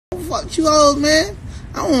Fuck you hoes, man.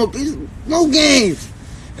 I want bitch, no games.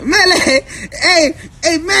 Melly, hey,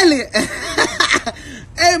 Melly.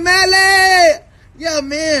 Hey, Melly. Yeah,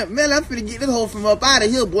 man, Melly, I'm finna get this hoe from up out of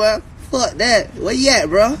here, boy. Fuck that. Where you at,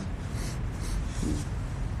 bro?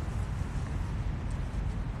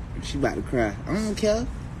 She about to cry. I don't care.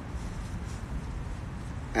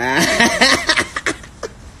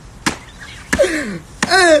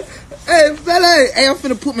 Hey, fella. Hey, I'm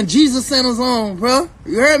finna put my Jesus sandals on, bro.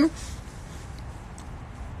 You heard me?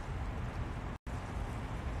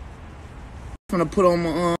 I'm finna put on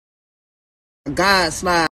my God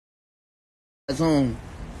slides on.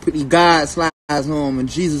 Put these God slides on my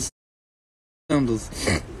Jesus sandals.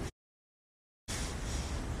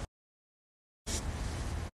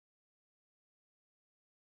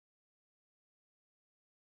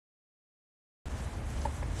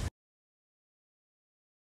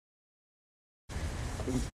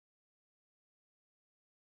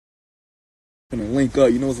 Gonna link up,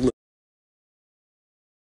 you know, it's a little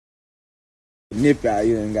nip out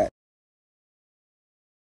here and got.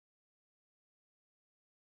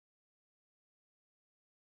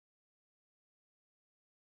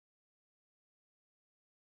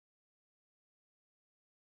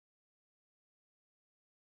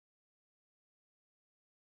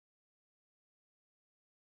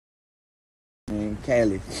 Man,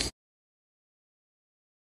 Cali.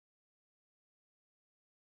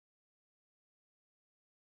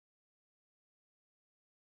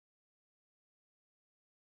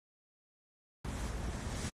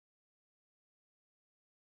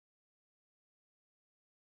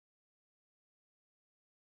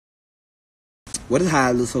 What is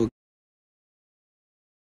high look so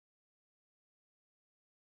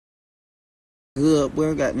good?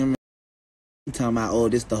 Boy, got them. You talking about, oh,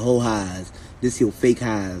 this the whole highs. This your fake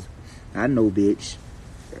highs. I know, bitch.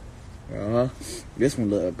 This one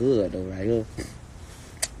look good though, right here.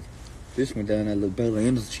 This one down there look better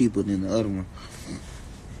and it's cheaper than the other one.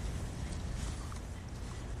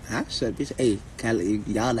 I shut bitch. Hey, Cali,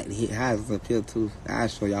 y'all like to hit highs up here too. I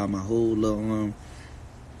show y'all my whole little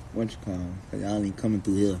what you call them? Cause y'all ain't coming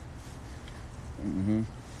through here.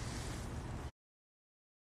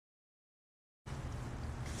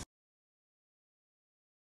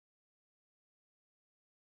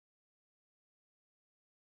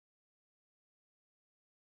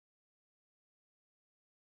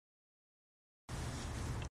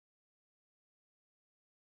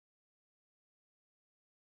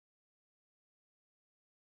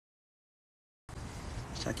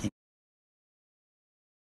 I can't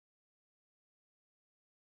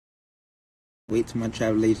wait till my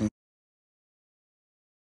travel agent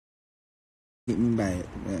hit me back.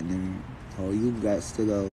 But then, oh, you got to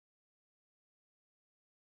go.